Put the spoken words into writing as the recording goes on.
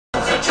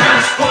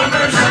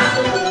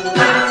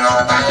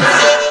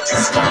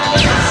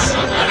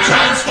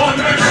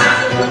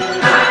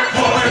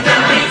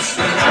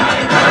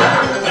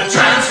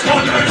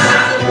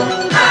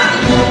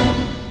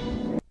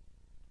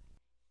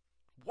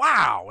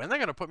and they're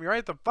gonna put me right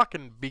at the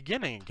fucking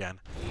beginning again.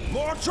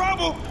 More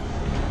trouble!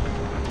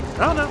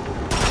 Oh no.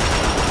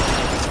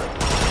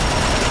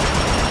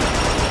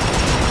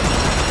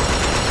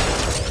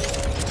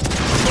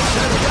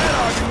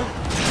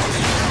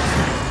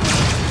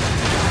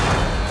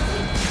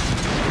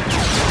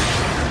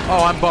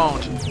 Oh, I'm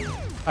boned.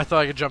 I thought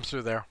I could jump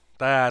through there.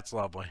 That's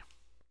lovely.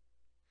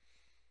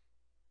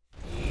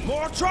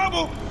 More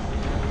trouble!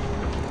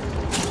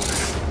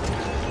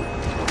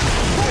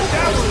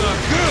 That was not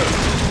good!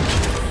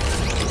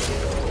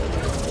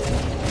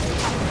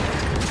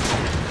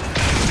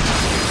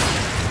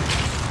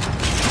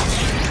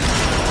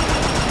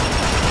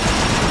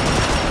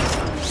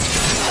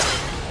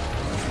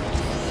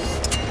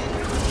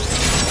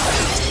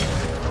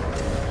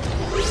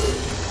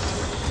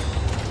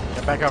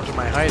 Get back up to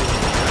my height.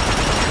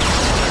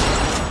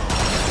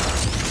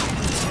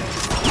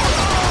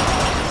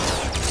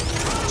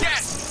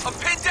 Yes! I'm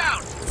pinned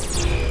down!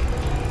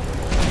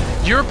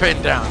 You're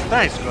pinned down.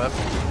 Thanks, Cliff.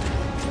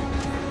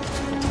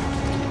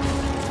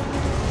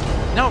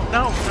 No,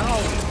 no,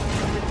 no.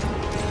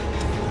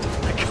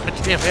 I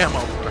got damn ammo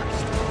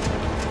first.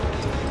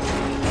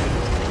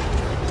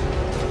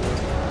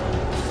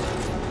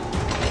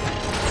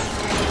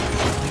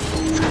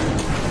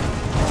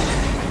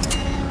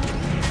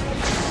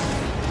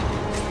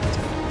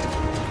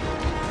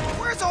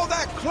 Where's all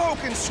that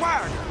cloak and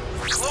swagger?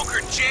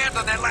 Cloaker jammed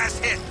on that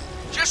last hit.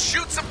 Just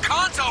shoot some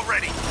cons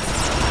already!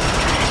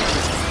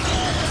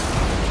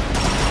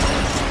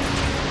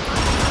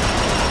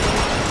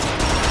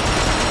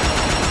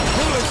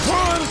 Bullet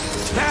one,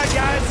 bad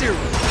guy zero.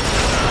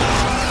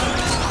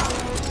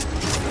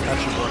 That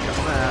should work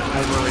on that. I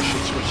really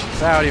should switch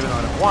this out even though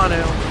I don't want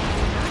to.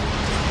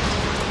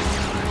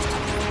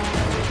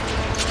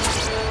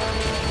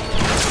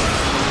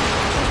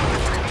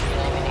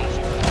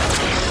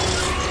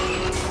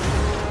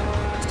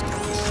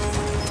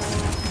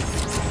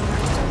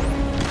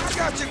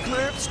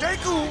 Cliff, stay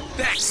cool.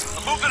 Thanks.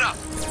 I'm moving up.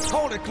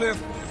 Hold it,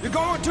 Cliff. You're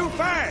going too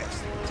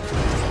fast.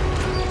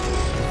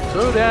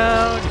 Slow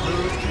down, you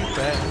move too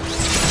fast.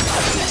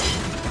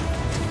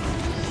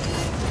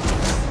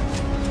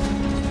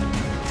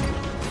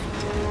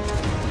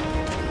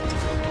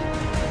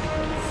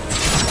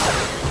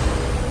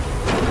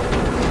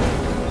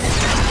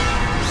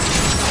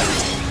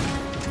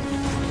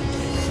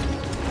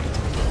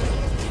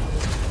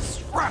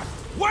 Right.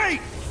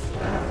 Wait!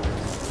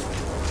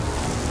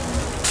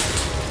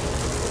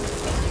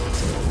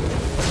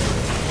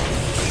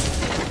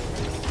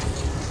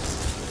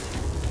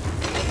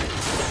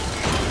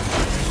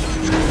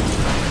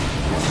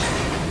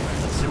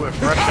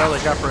 Fresh hell they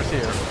got for us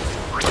here.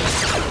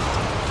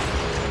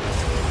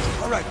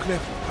 All right,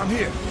 Cliff, I'm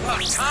here. Oh,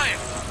 time!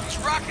 These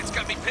rockets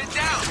got me pinned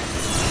down!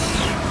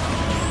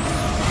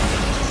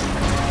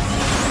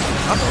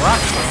 Not the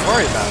rockets, don't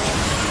worry about it.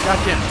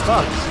 Goddamn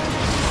bugs.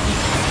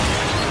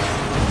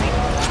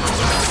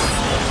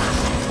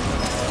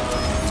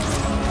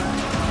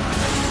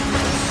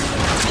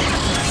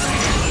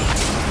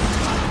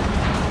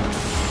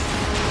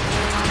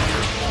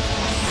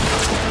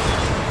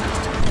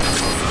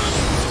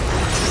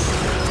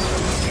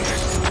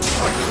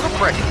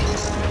 Prick.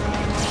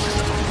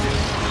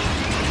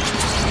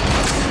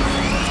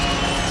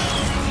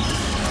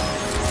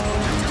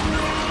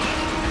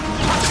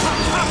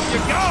 Up you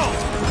go!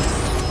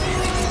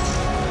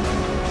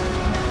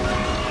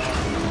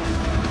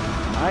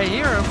 I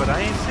hear him, but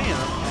I ain't seeing him.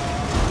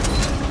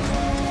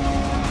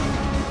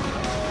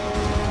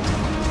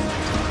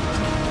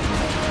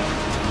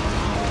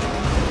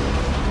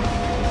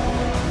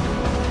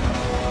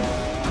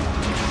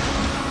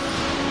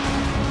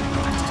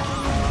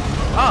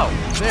 Oh,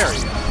 there he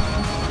is.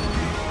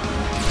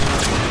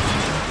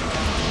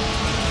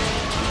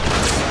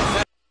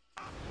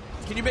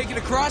 Can you make it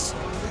across?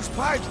 These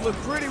pipes look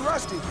pretty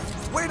rusty.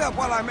 Wait up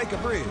while I make a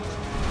bridge.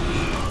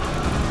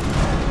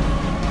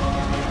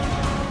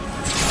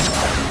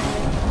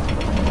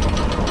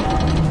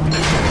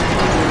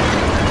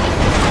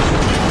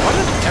 Why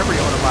doesn't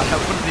everyone about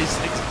have one of these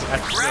things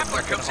attached?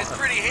 Grappler comes in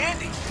pretty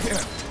handy.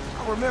 Yeah,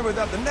 I'll remember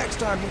that the next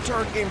time you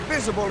turn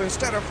invisible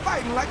instead of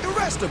fighting like the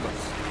rest of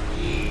us.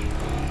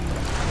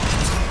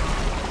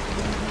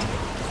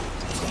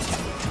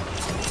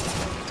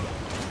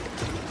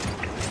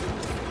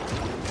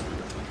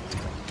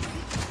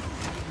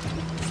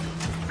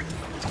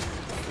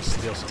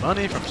 Steal some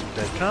money from some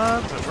dead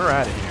cons, and we're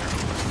out of here.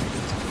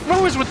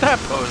 What was with that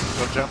pose,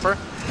 Go Jumper?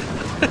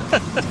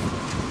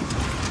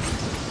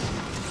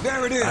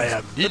 There it is. I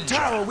am the ninja.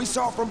 tower we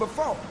saw from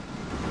before.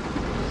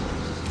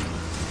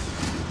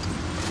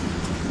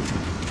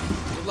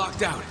 We're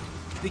locked out.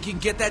 Think you can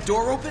get that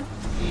door open?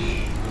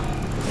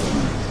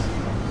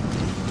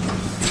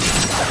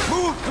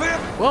 Move,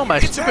 Cliff. Well, my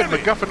It's stupid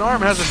heavy. MacGuffin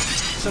arm hasn't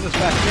sent us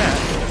back yet.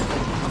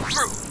 I'm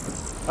through.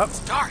 Oh. It's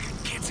dark.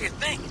 Can't see a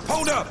thing.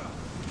 Hold up.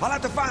 I'll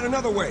have to find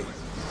another way.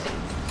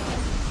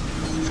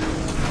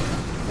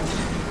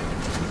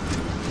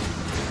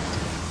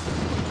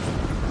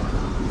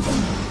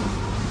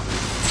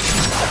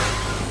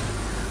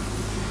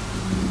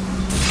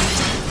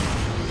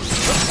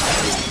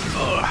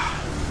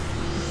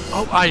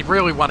 Oh, I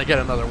really want to get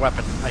another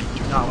weapon. I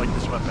do not like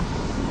this weapon.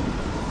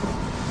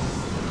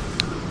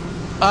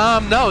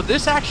 No,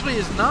 this actually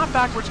is not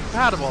backwards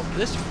compatible.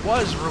 This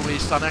was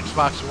released on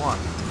Xbox One.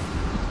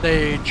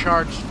 They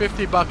charged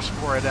 $50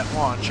 for it at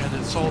launch, and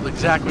it sold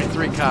exactly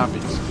 3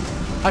 copies.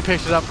 I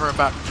picked it up for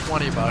about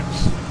 $20.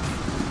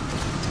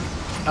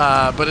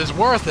 But it's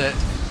worth it,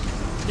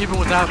 even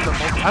without the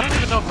multi. I don't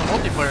even know if the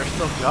multiplayer is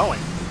still going.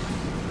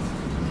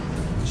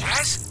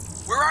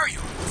 Jazz, where are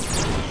you?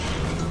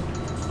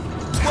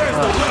 Where's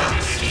the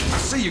weapons? I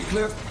see you,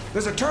 Cliff.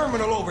 There's a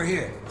terminal over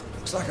here.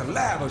 Looks like a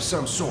lab of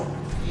some sort.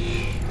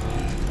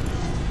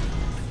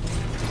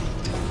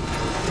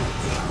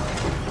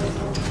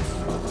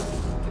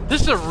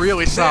 This is a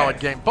really solid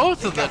game.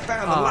 Both of the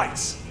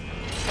lights.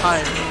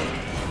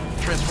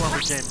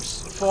 Transformers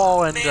games,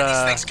 Fall and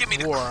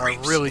War, are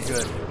really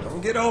good.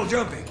 Don't get all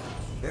jumpy.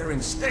 They're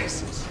in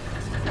stasis.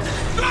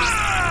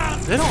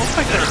 They don't look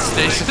like they're in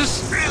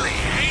stasis. I really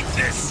hate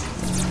this.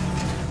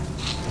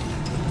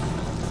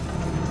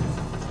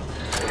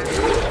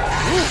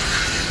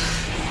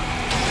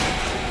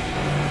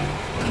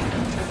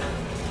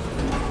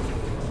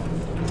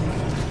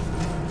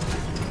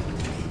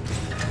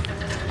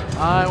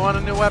 I want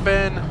a new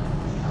weapon.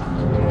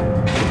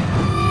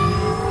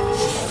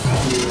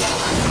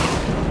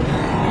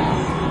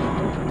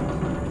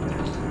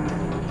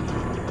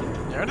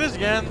 There it is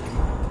again.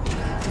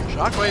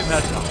 Shockwave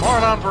has a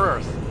hard on for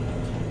Earth.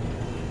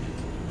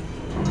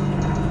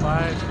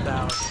 5,000.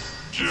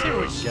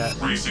 Let's see what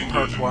we can get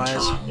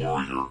perk-wise.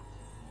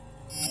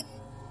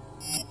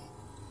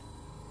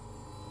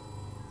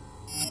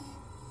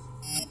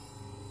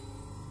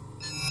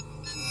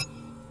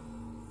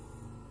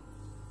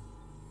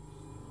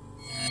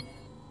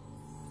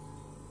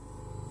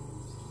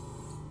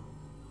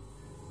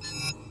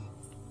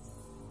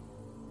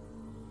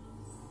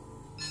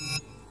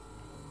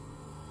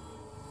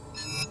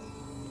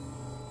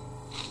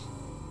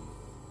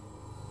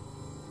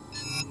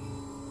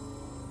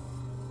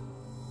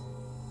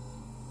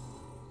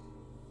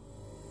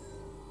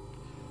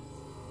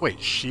 Wait,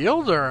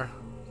 shield or?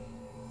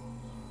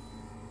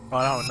 Oh,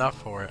 I don't have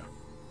enough for it.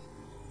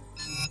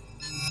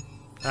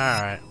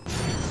 Alright.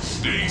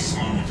 Stay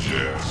smooth,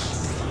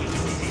 Jazz.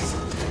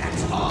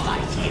 That's all I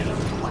hear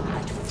when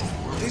I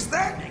do. Is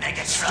that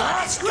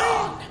Megatron is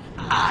gone.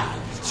 I'm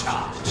in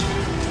charge.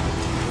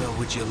 Well,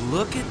 would you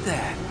look at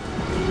that?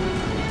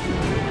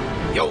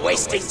 You're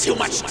wasting too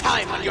much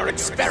time on your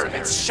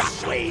experiments,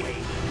 Shockwave.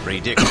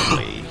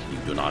 Predictably, you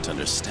do not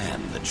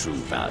understand the true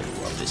value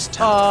of this Oh,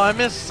 tower. I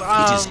miss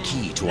It is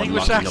key to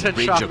English unlocking a accent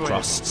bridge Shockwave.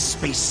 across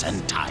space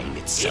and time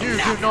itself. You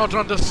do not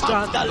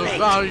understand the lake.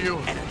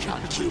 value.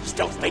 Energon cubes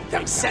don't make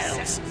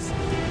themselves.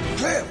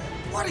 Cliff?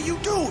 What are you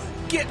doing?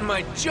 Getting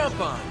my jump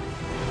on.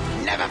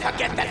 Never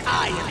forget that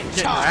I am in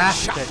Getting charge,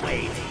 ass kicked.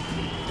 Shockwave.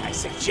 I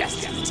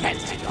suggest you tend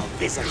to your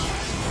visitor.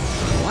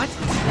 What?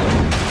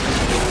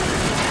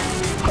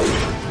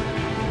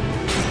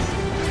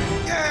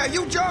 Yeah,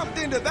 you jumped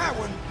into that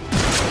one.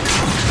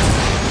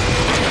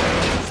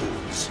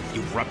 Fools,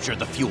 you've ruptured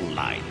the fuel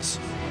lines.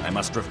 I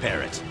must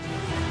repair it.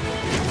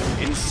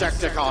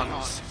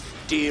 Insecticons,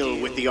 deal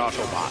with the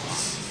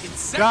Autobots.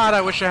 God,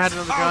 I wish I had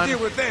another I'll gun. deal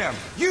with them.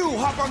 You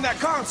hop on that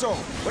console.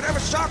 Whatever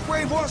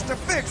Shockwave wants to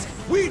fix,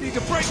 we need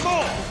to break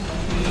more.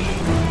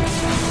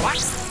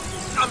 What?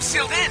 I'm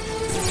sealed in.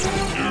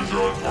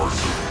 Energon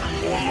Parson,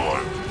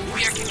 online.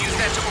 We can use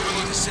that to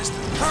overload the system.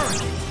 Hurry,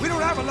 we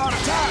don't have a lot of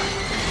time.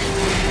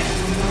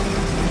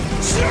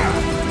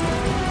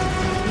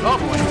 Oh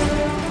boy.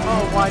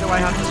 Oh, why do I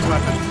have this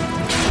weapon?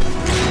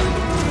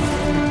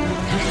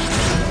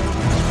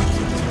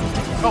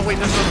 Oh wait,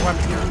 there's another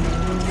weapon here.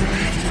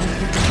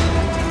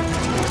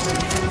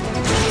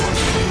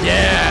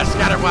 Yeah,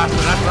 scatter blaster.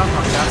 That's what I'm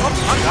talking about. Oh,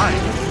 I'm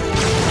dying.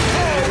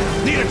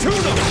 Need a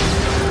tune-up.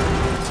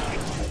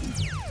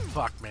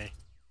 Fuck me.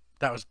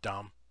 That was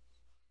dumb.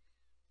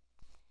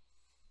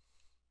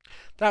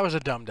 That was a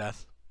dumb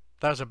death.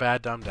 That was a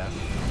bad dumb death.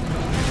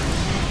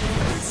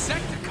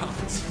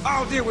 Decepticons.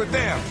 I'll deal with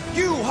them.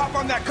 You hop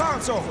on that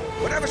console.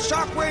 Whatever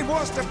Shockwave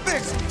wants to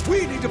fix,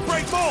 we need to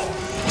break more.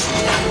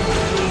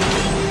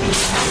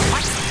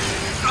 What?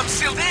 I'm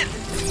sealed in.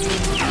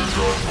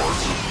 Energon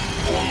Parson,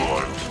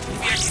 online.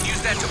 We can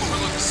use that to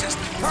overload the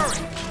system. Hurry,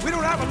 we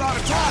don't have a lot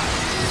of time.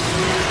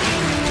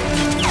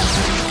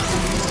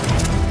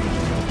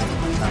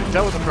 Alright,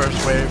 dealt with the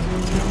first wave.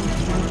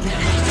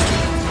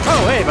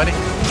 Oh, hey, buddy.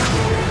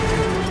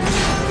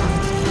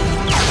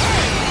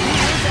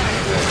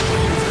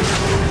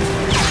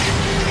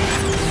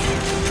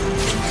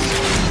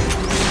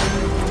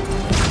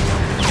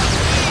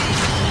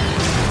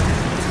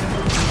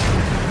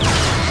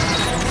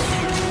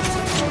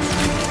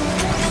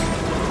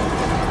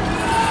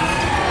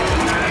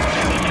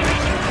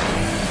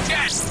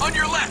 Jazz, on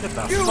your left. Get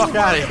the fuck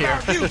out of here.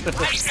 I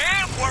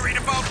am worried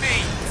about me.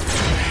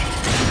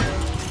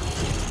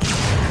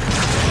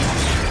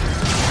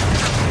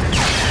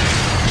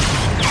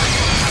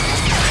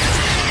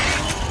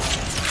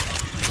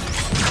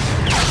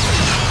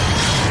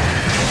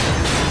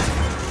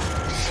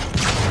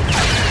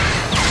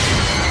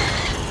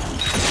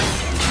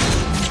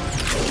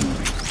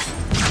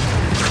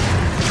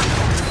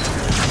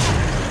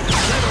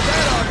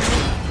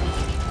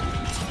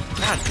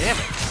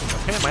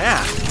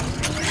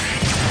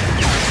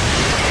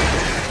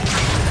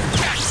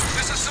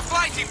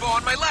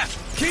 my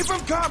left! Keep them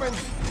coming!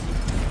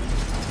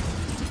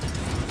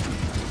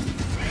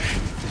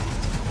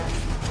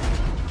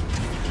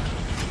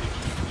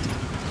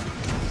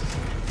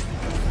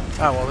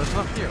 Oh, well, there's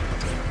nothing here.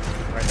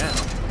 Right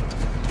now.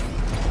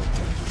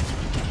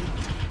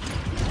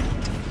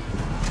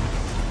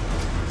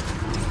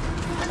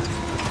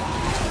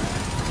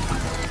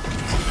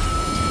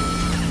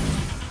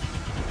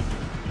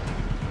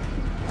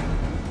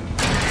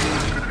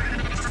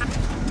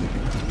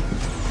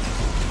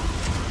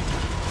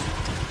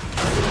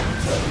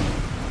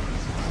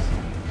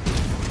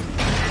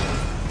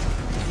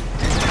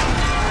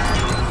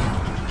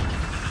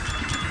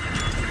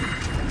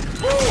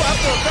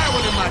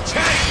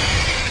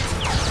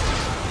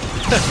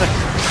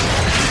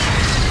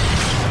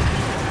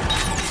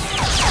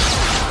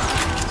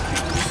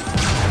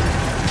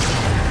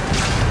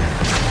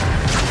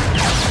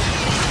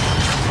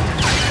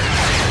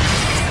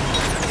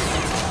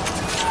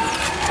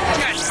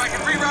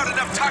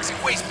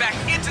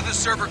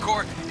 server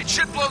core, it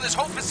should blow this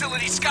whole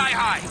facility sky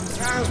high.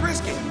 Sounds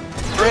risky.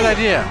 Great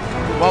idea.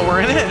 While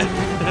we're in it.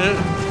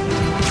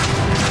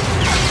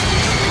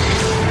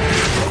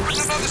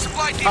 There's another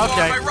supply depot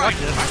Okay, on my right.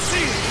 gotcha. I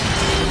see it.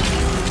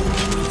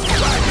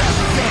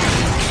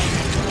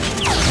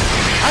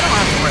 I don't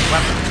have the right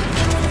weapon.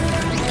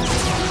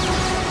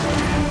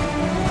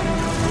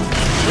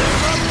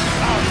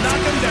 I'll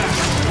knock him down.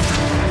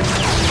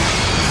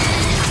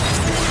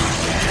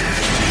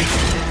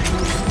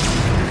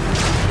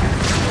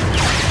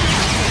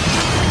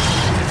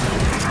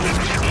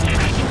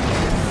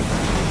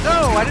 No,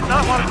 I did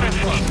not want to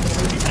transform.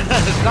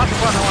 It's not the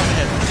one I want to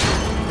hit.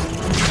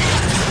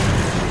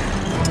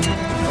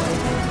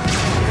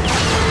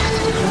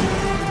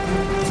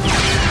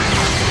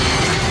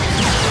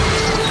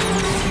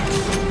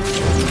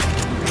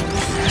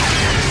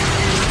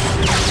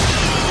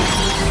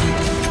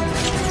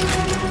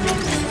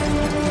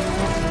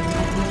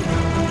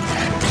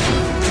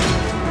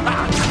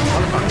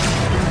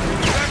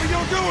 Whatever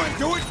you're doing,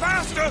 do it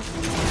faster.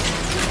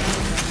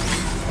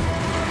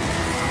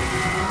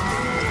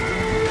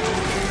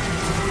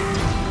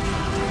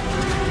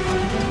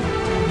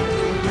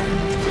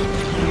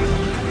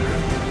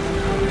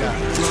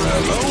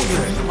 Hello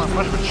there. Come on,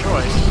 much of a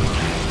choice.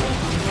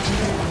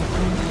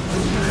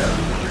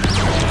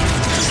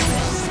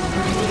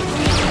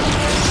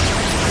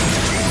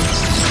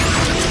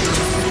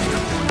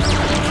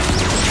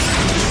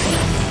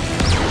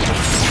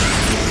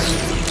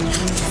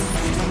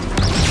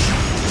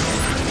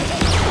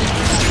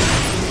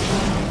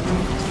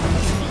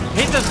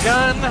 Hate this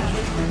gun.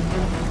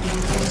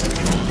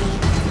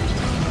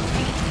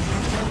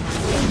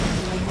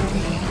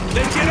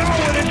 Let's get on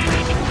with it.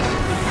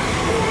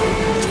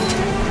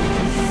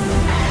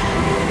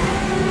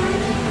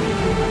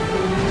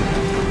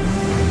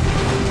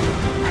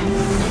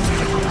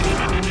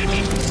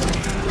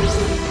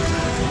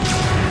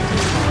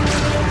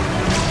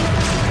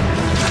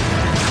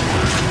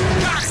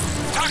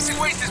 Toxic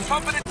waste is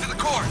pumping into the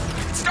core.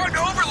 It's starting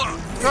to overload.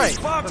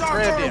 Great. Bob That's a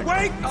great Dark idea.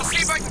 awake. I'll see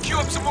if I can queue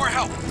up some more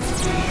help.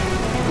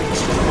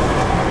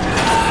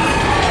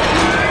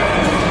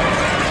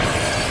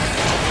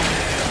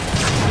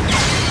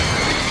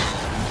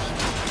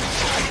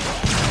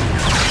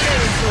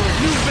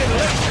 You've been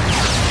late.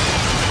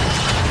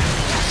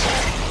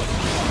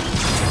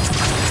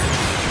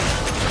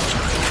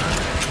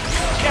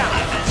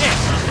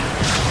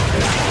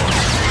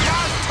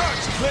 Nice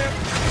touch, Cliff.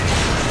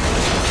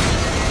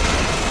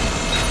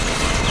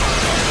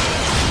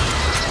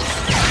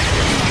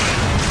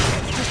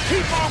 Just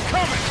keep on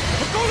coming.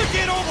 We're gonna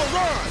get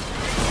overrun.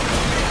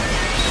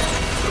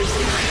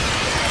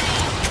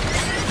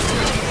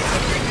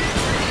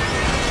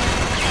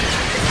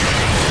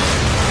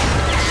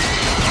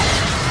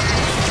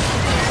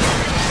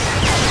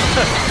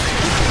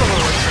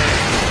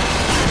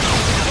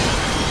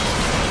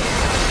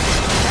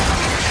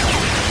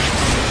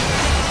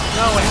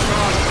 No, what's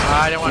wrong?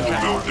 I didn't want to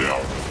try.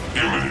 Meltdown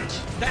imminent.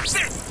 That's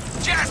it!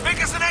 Jazz,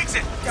 make us an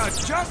exit! Got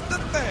just the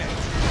thing.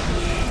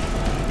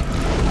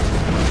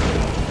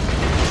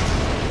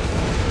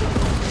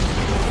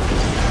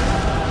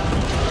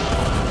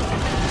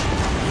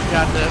 We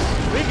got this.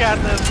 We got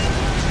this.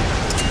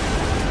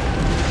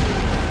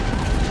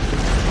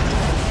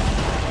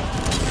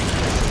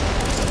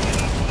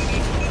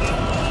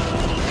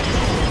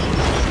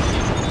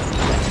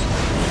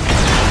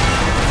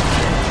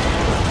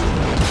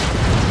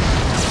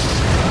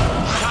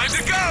 Time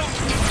to go!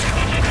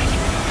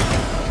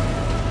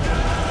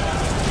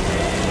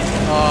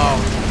 Oh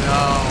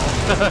no.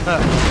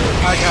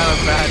 I got a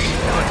bad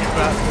feeling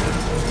about this.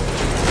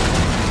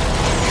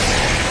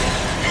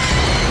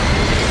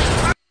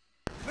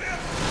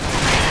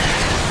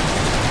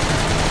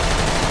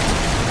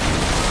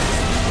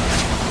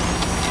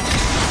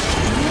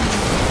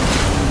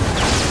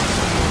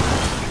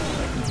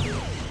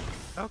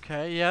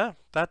 Okay, yeah,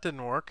 that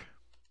didn't work.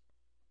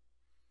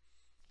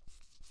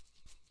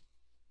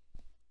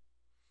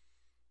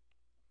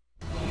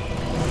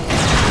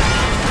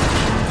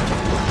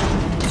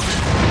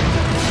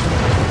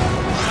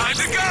 Time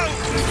to go!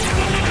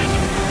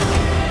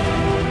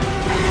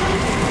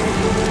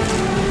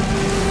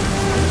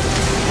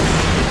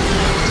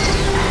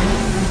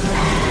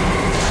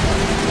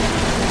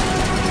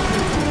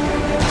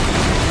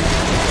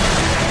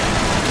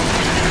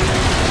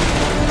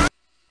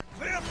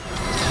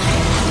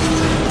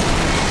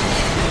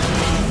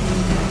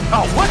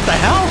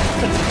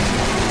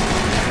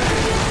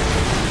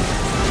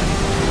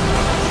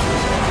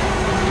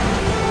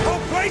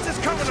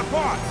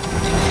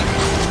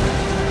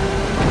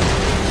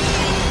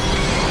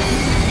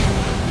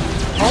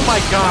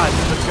 God,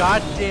 the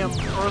goddamn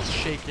earth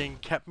shaking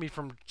kept me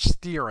from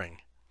steering.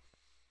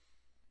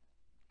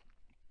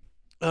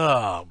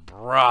 Oh,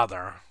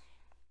 brother.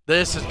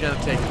 This is gonna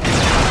take...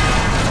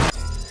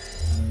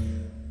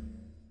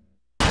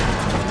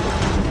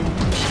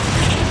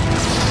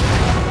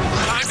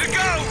 Time to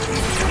go!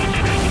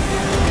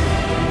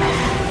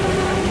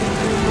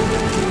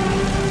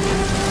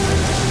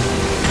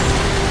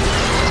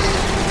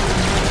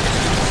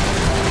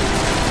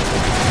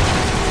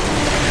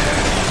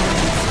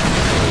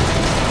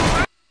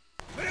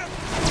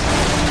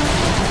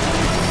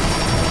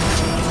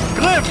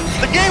 Cliff,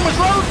 the game was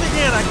loading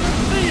again. I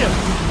couldn't see you.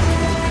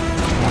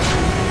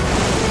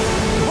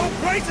 The whole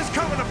place is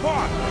coming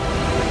apart!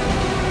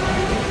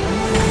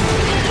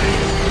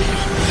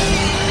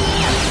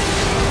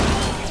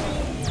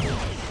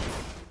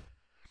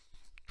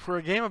 For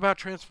a game about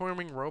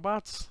transforming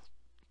robots,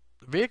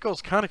 the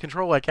vehicles kind of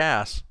control like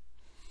ass.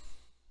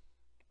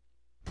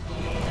 Time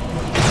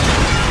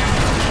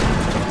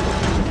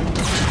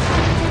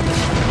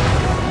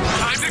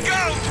to go!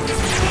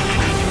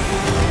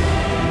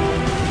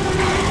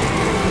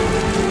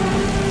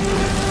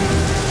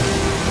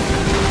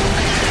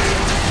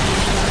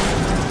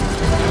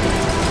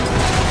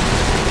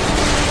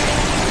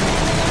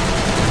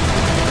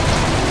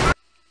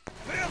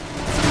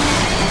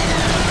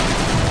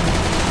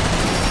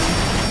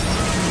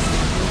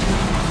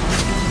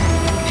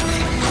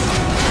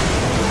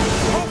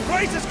 The whole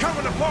place is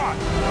coming apart!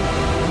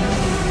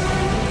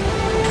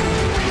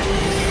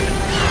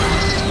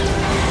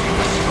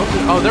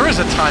 Oh, there is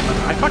a time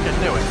limit. I fucking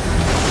knew it.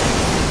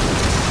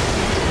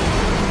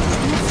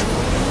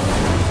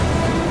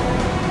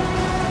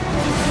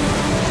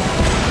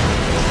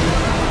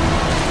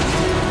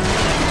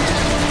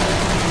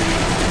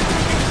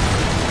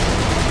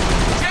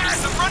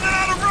 Guys, I'm running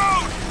out of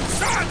road!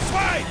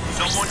 Sideswipe!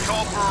 Someone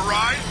call for a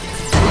ride?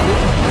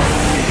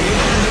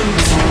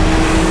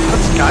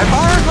 That's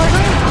Skyfire?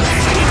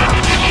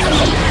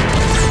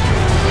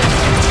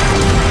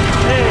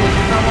 Hey,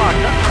 it's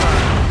unlocked.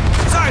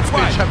 That's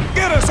fine. Sideswipe!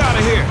 Get us out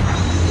of here!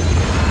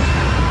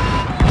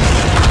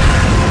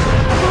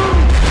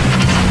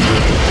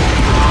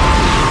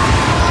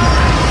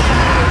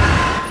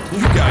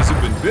 You guys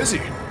have been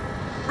busy.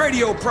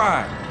 Radio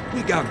Prime,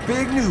 we got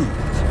big news.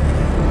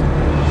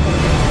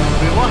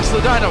 We lost the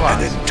Dinobots.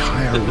 An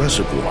entire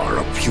reservoir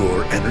of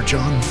pure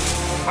energon?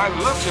 By the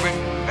looks of it,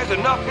 there's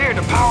enough here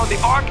to power the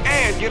Ark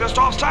and get us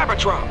off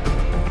Cybertron.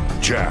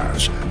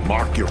 Jazz,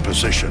 mark your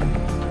position.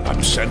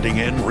 I'm sending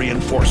in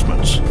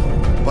reinforcements.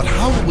 But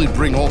how do we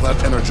bring all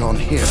that energon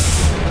here?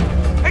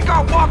 Make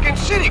our walk-in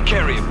city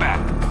carry it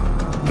back.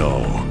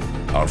 No,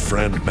 our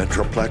friend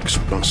Metroplex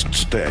must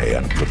stay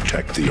and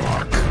protect the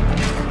Ark.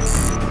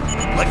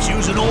 Let's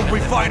use an old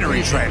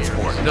refinery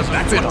transport.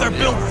 That's what they're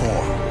built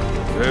for.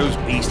 Those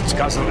beasts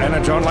guzzle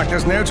energon like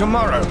there's no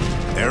tomorrow.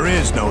 There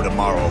is no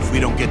tomorrow if we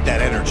don't get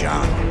that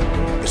energon.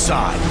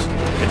 Besides,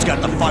 it's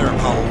got the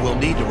firepower we'll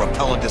need to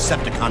repel a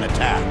Decepticon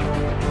attack.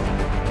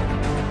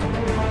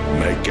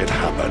 Make it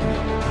happen.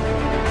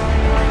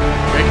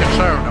 Make it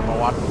so, number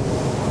one.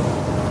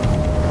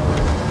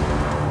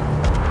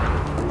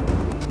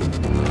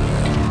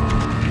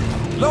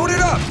 Load it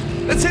up!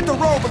 Let's hit the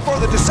road before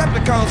the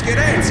Decepticons get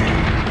antsy.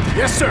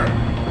 Yes, sir.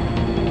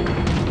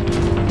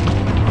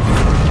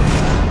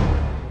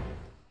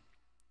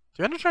 Is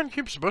the Energon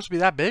Cube supposed to be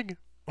that big?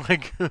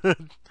 Like,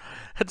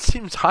 that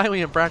seems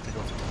highly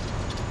impractical.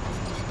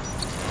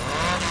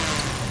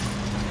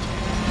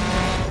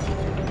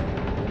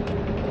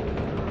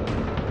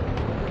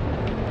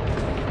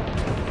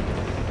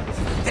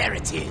 There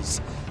it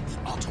is. The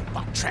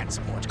Autobot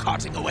transport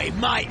carting away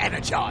my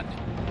energon.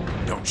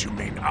 Don't you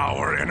mean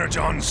our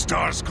Energon,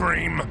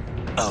 Starscream?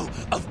 Oh,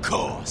 of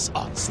course,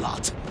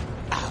 Onslaught.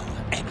 Our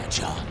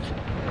energon.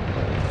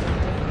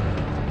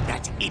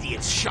 That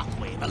idiot's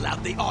shockwave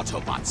allowed the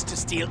Autobots to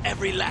steal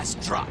every last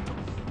drop.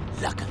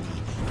 Luckily,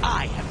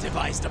 I have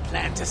devised a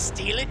plan to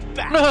steal it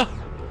back.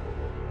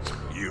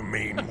 You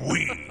mean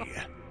we?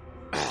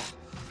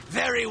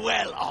 Very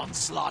well,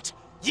 Onslaught.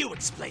 You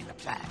explain the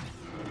plan.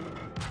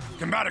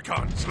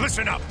 Combaticons,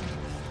 listen up!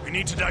 We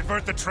need to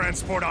divert the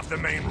transport off the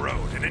main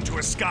road and into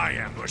a sky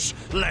ambush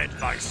led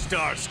by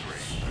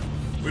Starscream.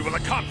 We will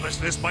accomplish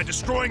this by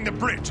destroying the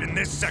bridge in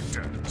this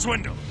sector.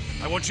 Swindle,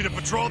 I want you to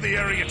patrol the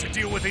area to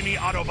deal with any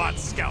Autobot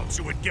scouts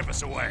who would give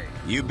us away.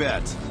 You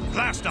bet.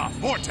 Blast off,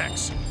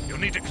 Vortex! You'll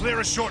need to clear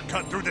a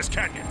shortcut through this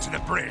canyon to the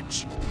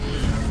bridge.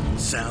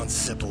 Sounds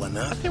simple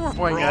enough. They were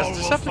playing as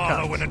Brawl will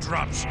follow in a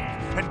Decepticons.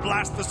 dropship and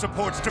blast the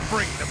supports to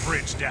bring the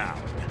bridge down.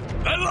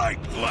 I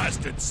like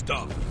blasted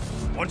stuff.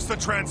 Once the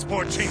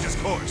transport changes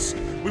course,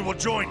 we will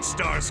join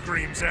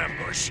Starscream's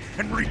ambush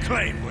and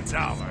reclaim what's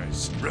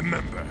ours.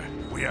 Remember,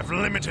 we have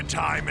limited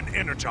time and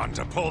energon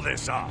to pull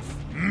this off.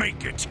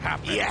 Make it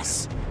happen.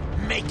 Yes,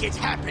 make it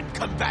happen,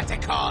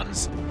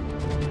 Combaticons.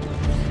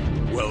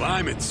 Well,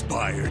 I'm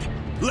inspired.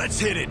 Let's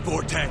hit it,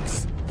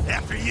 Vortex.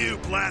 After you,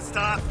 blast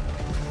off.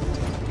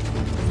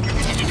 I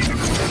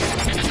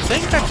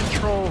think I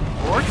control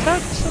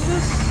Vortex in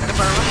this, if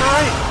I remember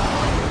right.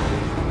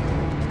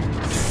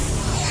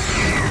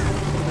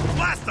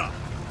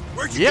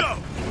 Let's Yep. go!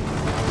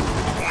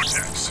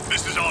 Vortex,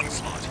 this is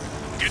Onslaught.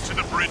 Get to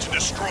the bridge and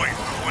destroy it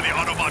before the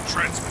Autobot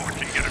transport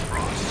can get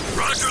across.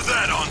 Roger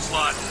that,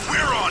 Onslaught. We're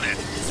on it.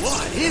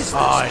 What is this?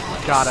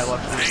 Oh, God, I love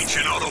this.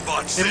 Ancient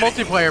Autobot In City.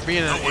 multiplayer,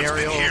 being an No one's been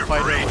aerial here for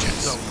fighter was ages.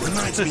 so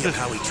Reminds me of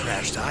how he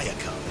trashed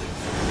Iacon.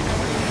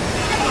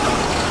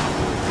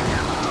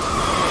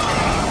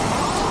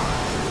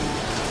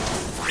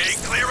 Stay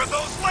clear of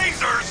those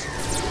lasers!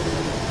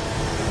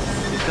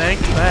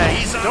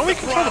 Thanks. Don't we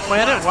control the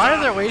planet? Why are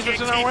there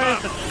lasers in our way?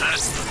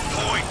 That's the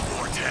point,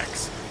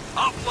 Vortex.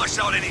 I'll flush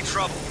out any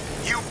trouble.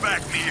 You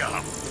back me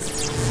up.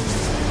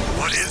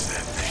 What is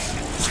that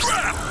thing?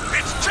 Scrap!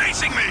 It's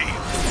chasing me!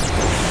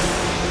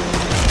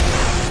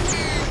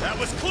 That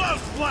was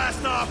close,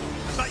 blast off!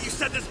 I thought you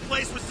said this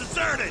place was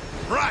deserted!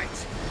 Right!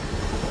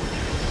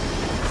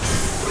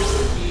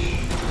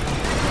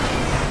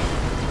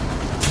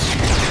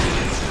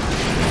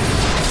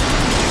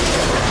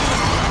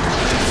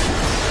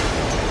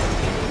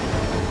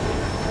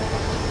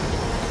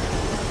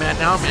 Man,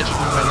 now I'm itching to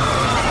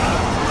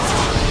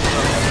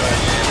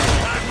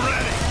I'm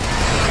ready!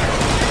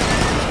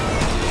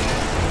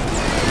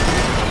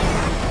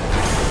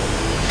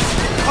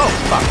 Oh,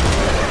 fuck.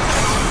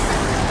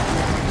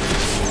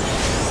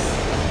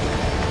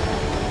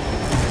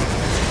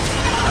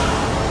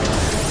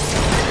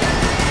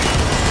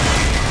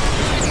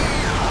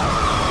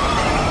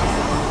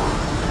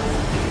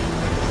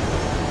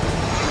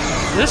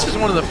 This is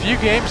one of the few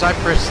games I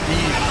prestige.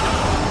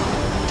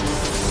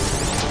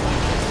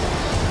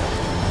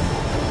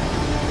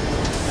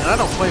 And I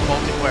don't play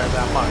multiplayer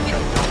that much. I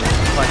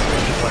like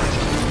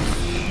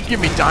multiplayer. You give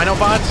me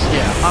Dinobots?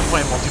 Yeah, I'm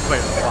playing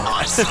multiplayer a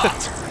lot.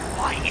 Onslaught!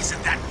 Why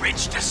isn't that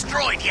bridge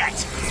destroyed yet?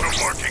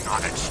 We're working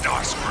on it,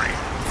 Starscream.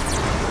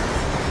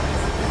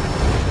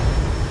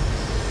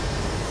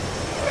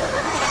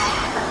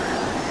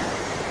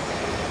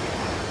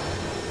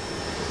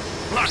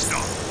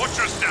 Blastoff, what's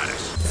your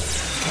status?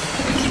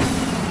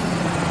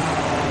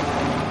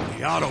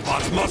 The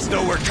Autobots must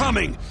know we're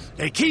coming!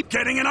 They keep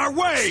getting in our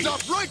way!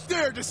 Stop right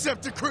there,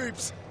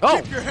 Decepticreeps!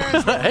 Oh. Keep your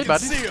hands where Hey, we can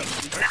buddy. see 'em.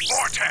 Hey,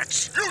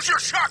 Vortex, use your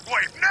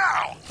shockwave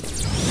now!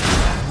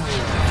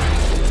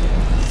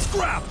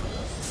 Scrap!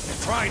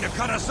 They're trying to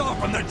cut us off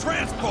from the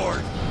transport!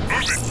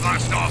 Move it,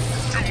 Blastoff!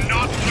 Do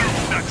not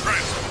lose that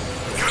transport!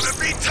 Gonna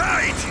be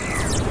tight!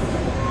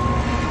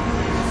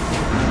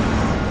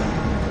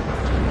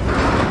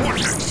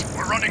 Vortex,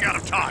 we're running out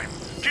of time.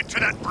 Get to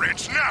that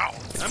bridge now!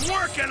 I'm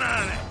working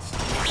on it!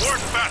 Work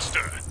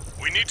faster!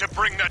 We need to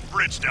bring that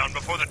bridge down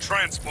before the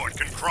transport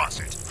can cross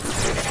it.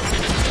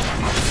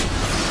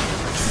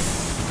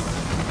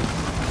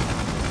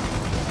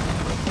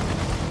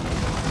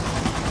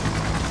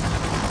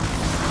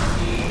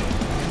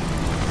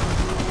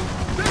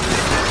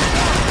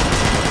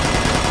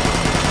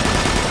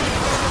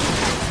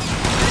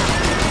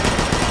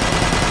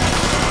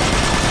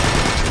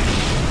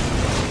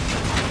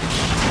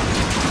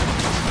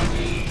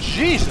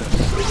 Jesus.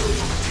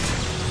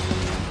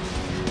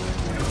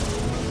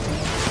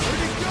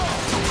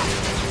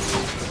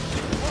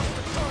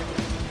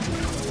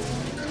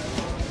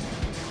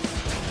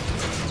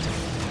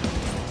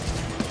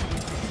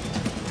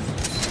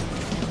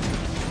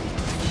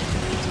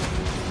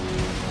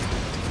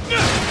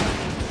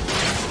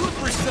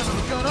 Slippery son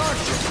of a gun, aren't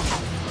you?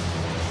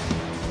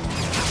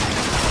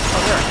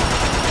 Oh, there.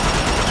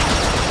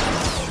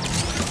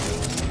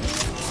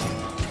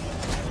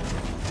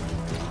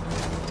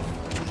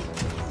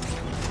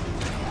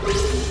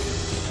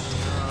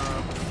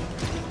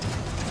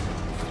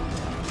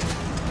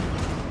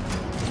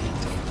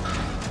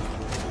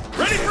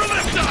 Ready for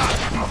liftoff!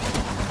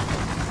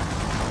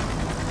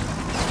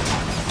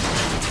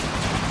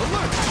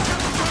 Alert!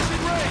 Decepticons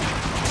in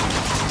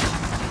range!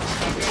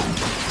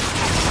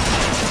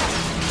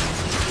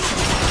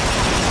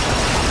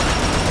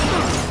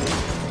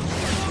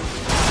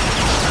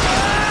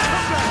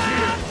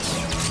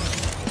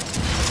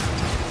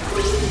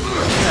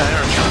 Yeah,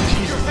 there we go.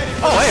 Jesus.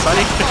 Oh, hey,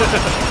 buddy.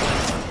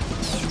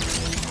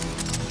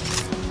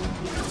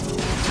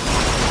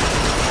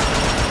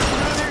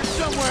 Around here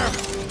somewhere!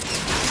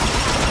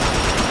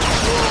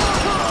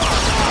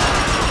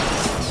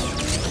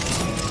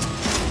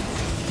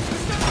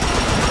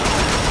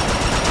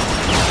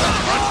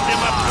 Punched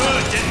him up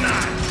good, didn't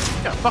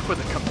I? Yeah, fuck with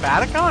the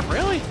Combaticon?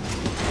 Really?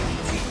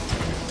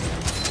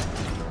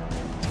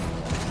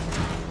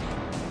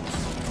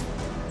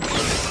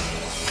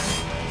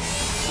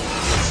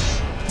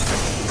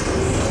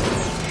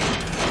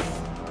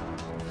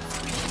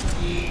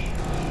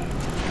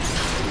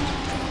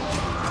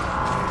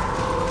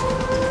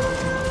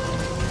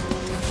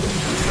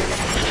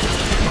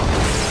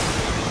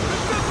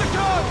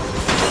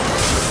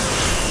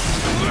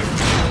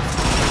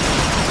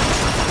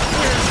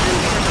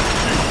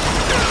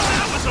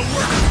 That was a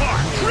work of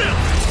art,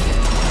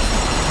 really!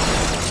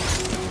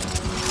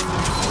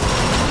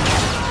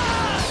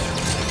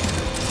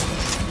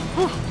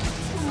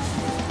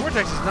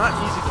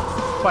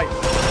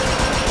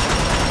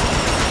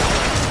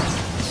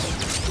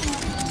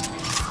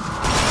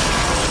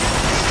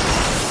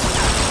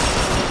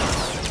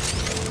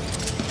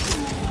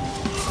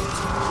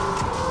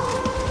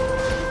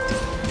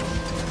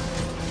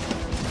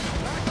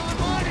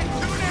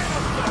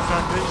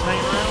 goodies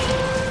hanging around?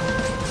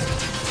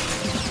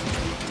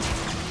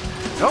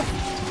 Nope.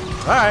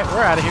 Alright,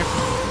 we're out of here.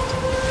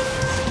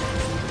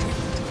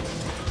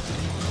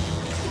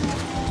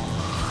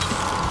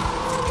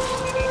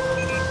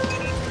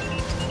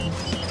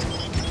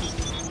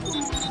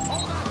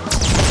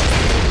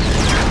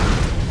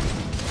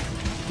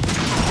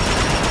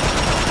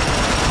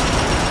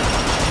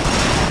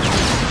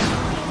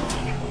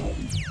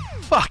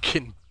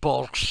 Fucking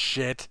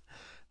bullshit.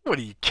 What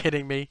are you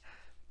kidding me?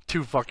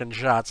 2 fucking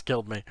shots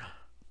killed me.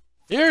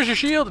 Here's your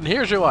shield and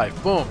here's your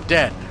life. Boom,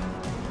 dead.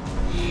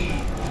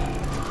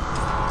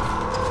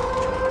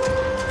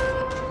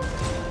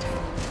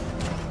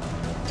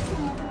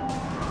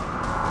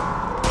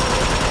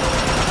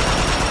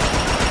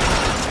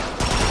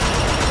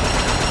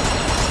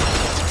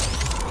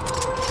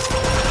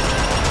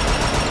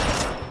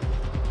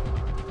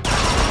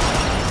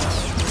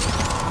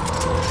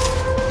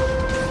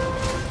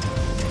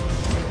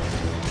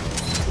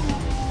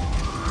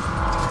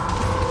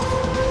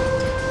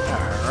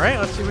 Alright,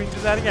 let's see if we can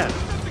do that again.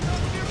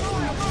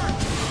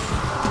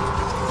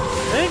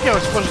 I think I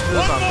was supposed to do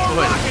this on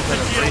foot instead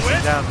of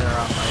racing down there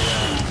on my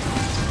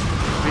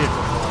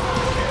vehicle.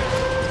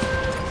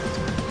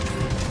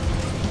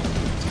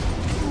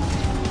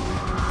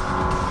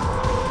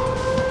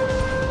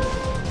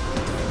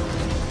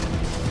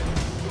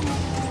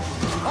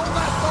 Hold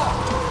that thought!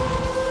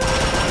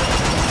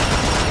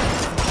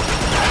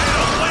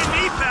 Don't blame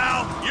me,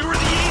 pal! You were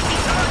the easy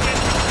target!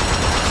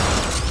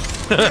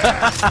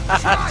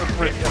 That's a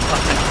pretty good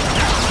line.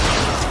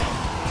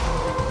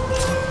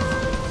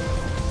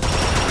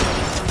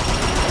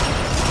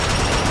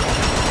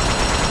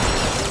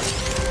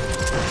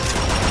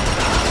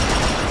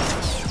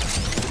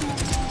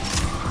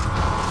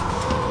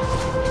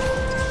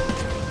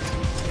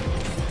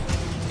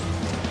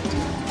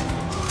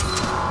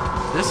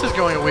 This is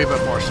going a wee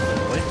bit more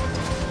smoothly.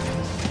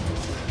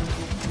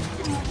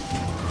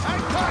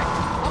 Hang tight!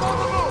 I'm on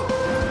the move!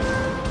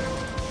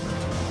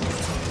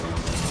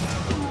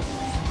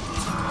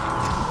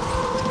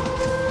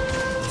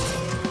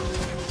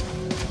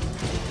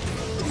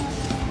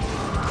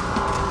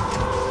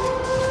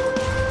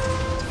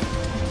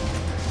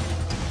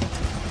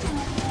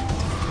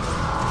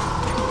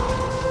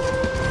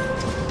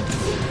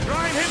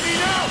 Try and hit me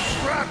now,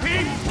 Scrappy!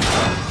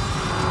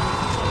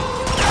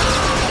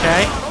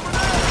 Okay.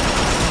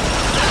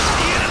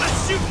 The end of the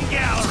shooting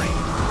gallery!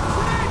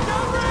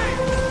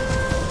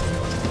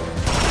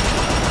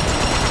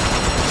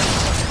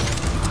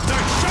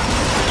 Nice shot!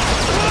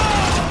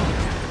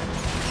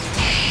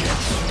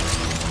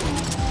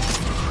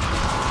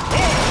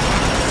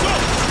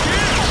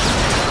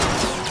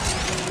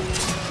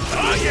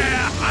 Oh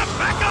yeah! I'm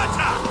back on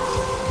top!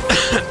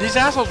 These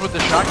assholes with the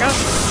shotgun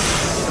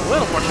need a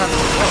little more time to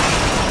reload.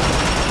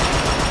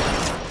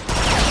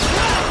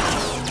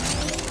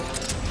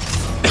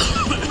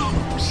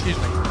 Excuse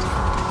me.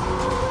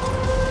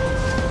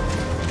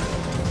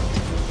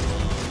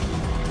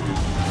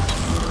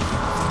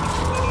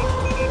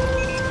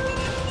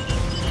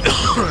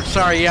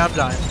 Sorry, yeah, I'm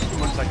dying.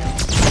 1 second.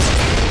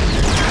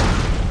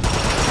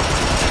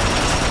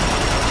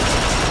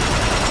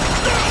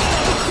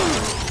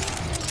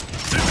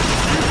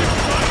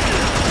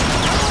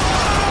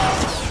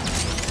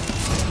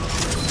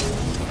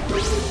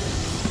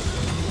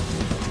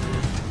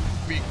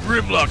 Me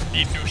Grimlock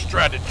need new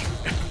strategy.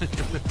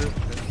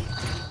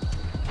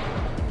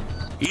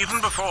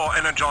 Even before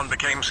Energon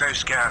became so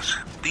scarce,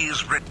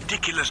 these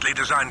ridiculously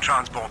designed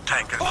transport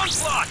tankers...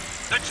 Onslaught!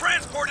 The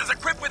transport is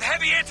equipped with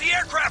heavy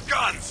anti-aircraft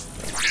guns!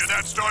 Hear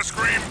that,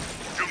 Starscream?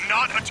 Do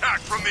not attack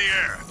from the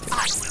air.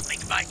 I will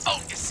make my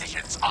own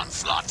decisions,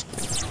 Onslaught.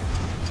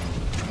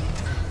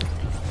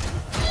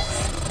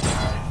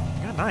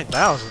 You got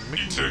 9,000. We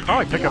can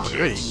probably pick up a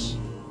goodie.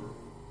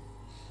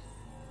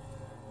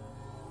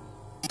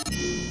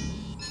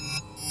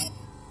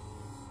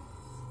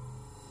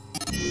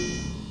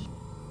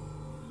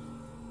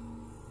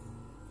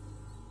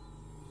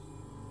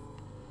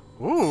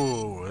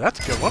 Ooh, that's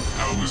a good one.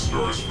 How the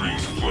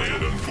Starscream's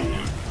plan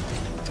unfolded.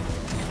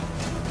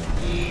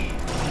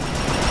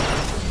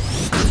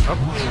 Oh.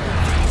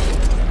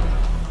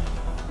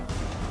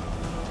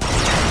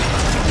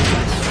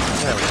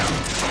 There we go.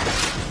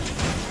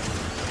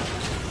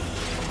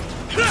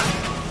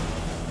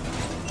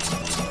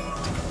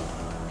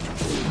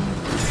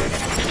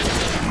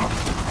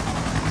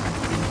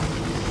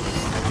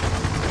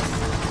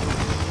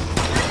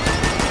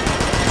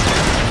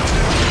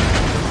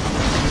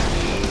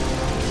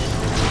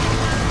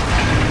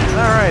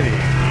 Alrighty.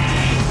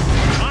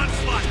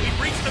 Onslaught, we've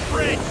reached the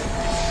bridge!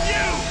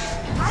 You!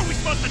 How are we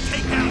supposed to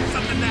take down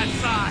something that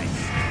size?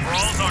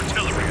 Thrall's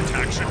artillery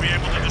attack should be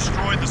able to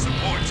destroy the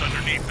supports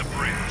underneath the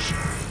bridge.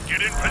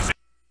 Get in position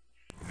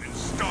and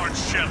start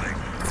shelling.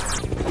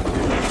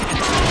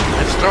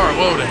 Let's start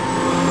loading.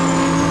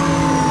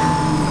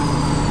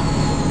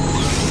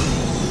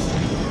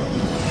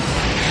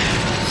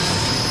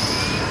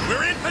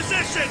 We're in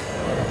position!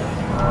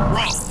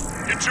 Thrall,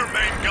 get your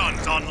main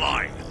guns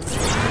online.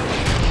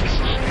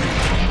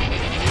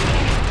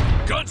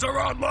 Guns are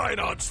online,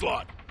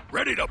 Onslaught.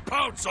 Ready to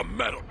pound some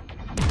metal.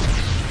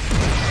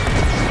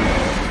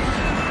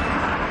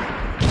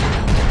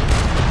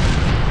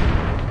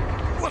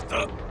 What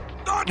the?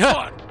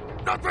 Onslaught!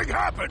 Nothing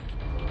happened!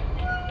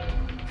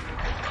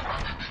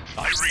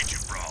 I read you,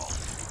 Brawl.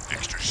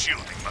 Extra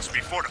shielding must be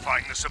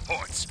fortifying the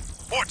supports.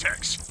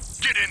 Vortex,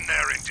 get in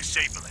there and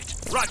disable it.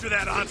 Roger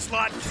that,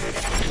 Onslaught.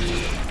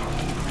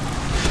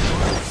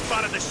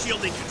 Spotted the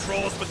shielding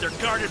controls, but they're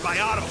guarded by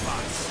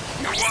Autobots.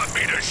 You want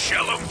me to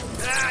shell them?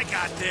 I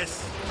got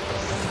this.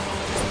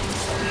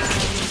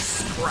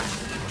 Scrap.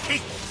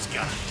 Hate these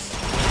guys.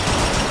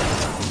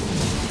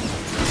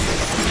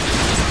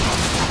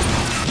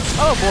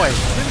 Oh boy,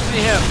 didn't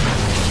see him.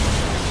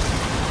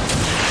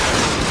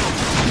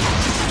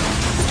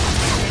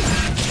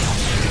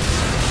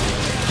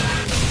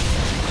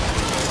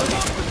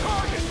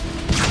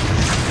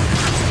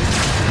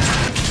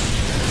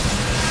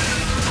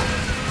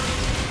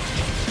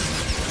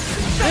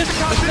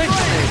 Mistakes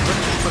made,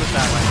 let's just put it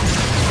that way.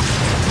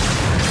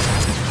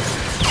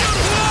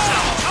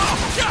 Oh,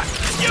 yes!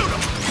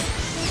 Beautiful!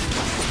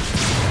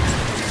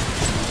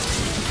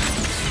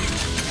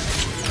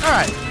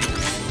 Alright,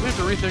 we have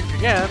to rethink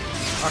again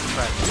our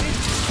strategy.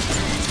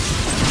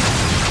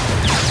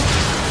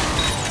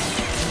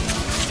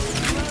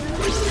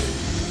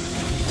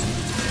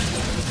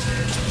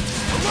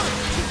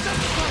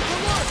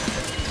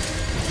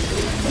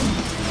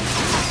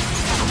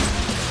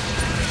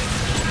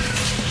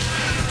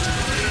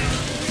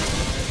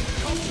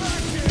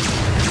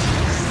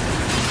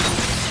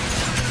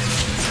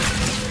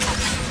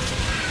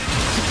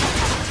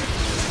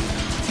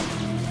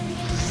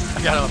 I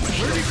got him.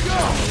 Where'd he go?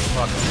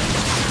 Fuck.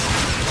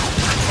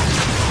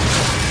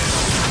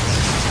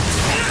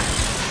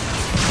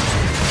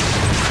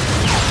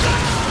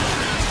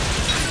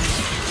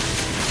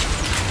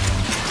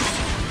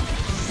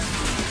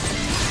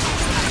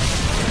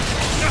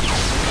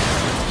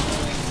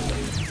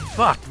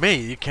 Fuck me,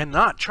 you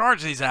cannot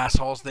charge these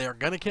assholes, they are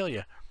gonna kill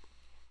you.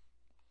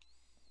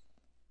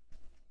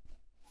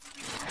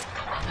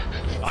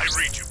 I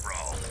read you,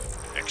 Brawl.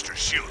 Extra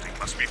shielding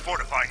must be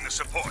fortifying the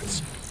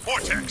supports.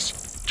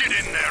 Vortex, get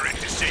in there and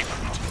disable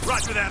it.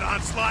 Roger that,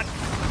 Onslaught.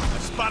 I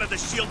spotted the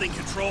shielding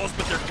controls,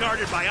 but they're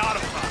guarded by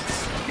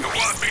Autobots. You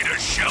want me to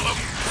shell them?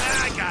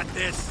 I got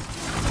this.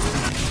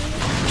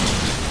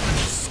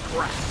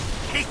 Scrap.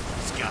 Hate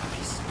these guys.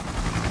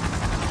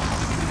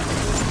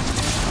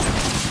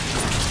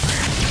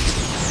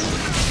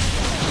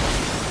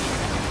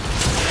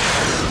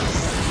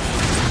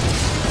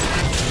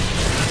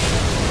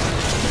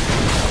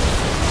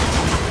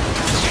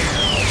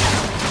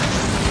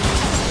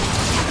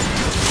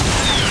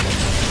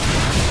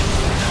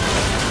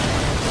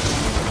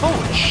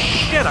 Holy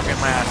shit, I'm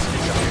getting my ass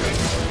kicked up here.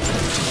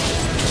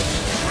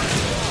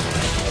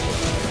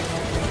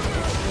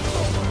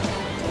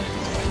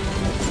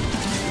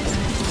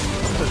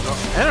 There's an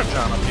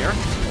Energon up here.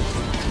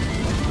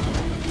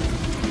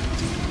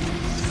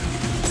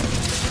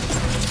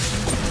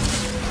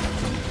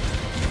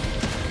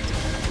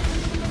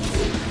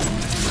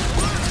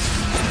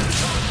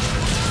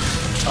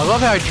 I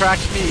love how he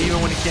tracks me even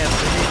when he can't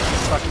see me.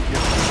 It's fucking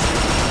beautiful.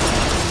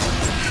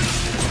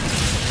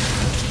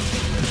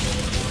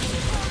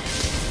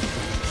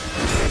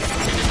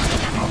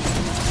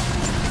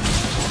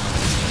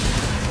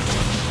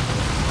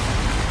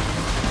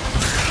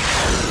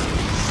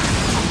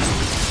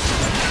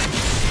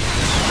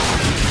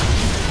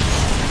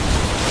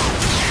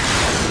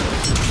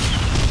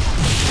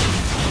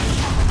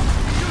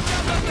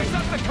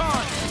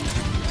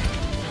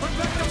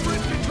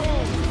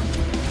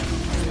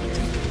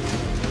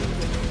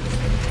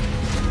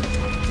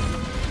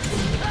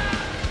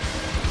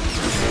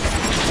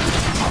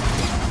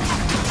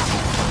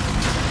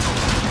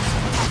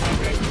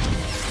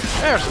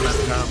 There's some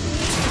Energon.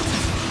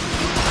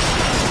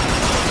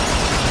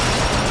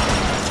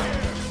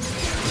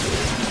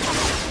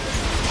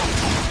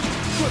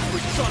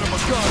 Slippery son of a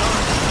gun, huh?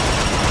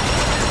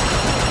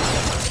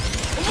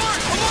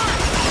 Alert! Alert!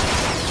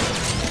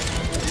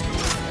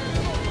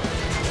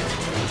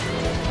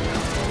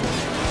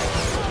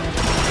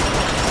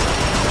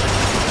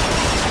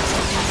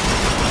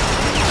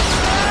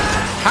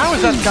 How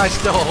is that guy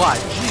still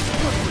alive?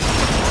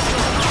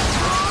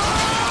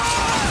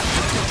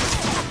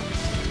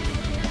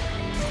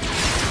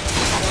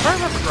 If I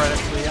remember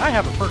correctly, I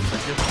have a perk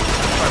that gives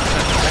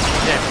 5%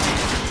 extra damage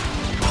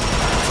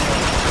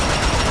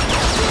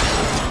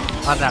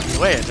on that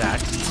melee attack.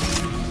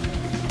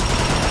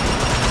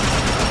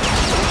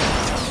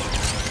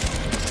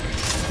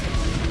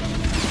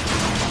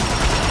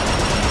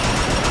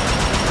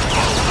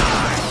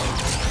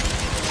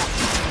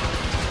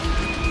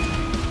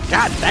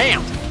 God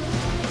damn!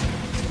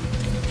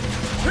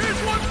 Here's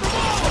one from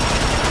all!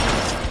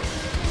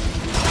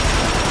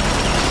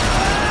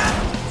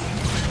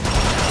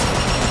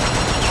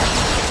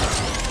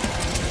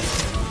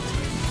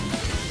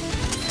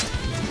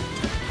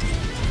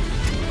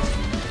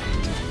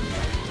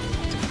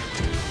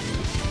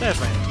 There's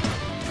my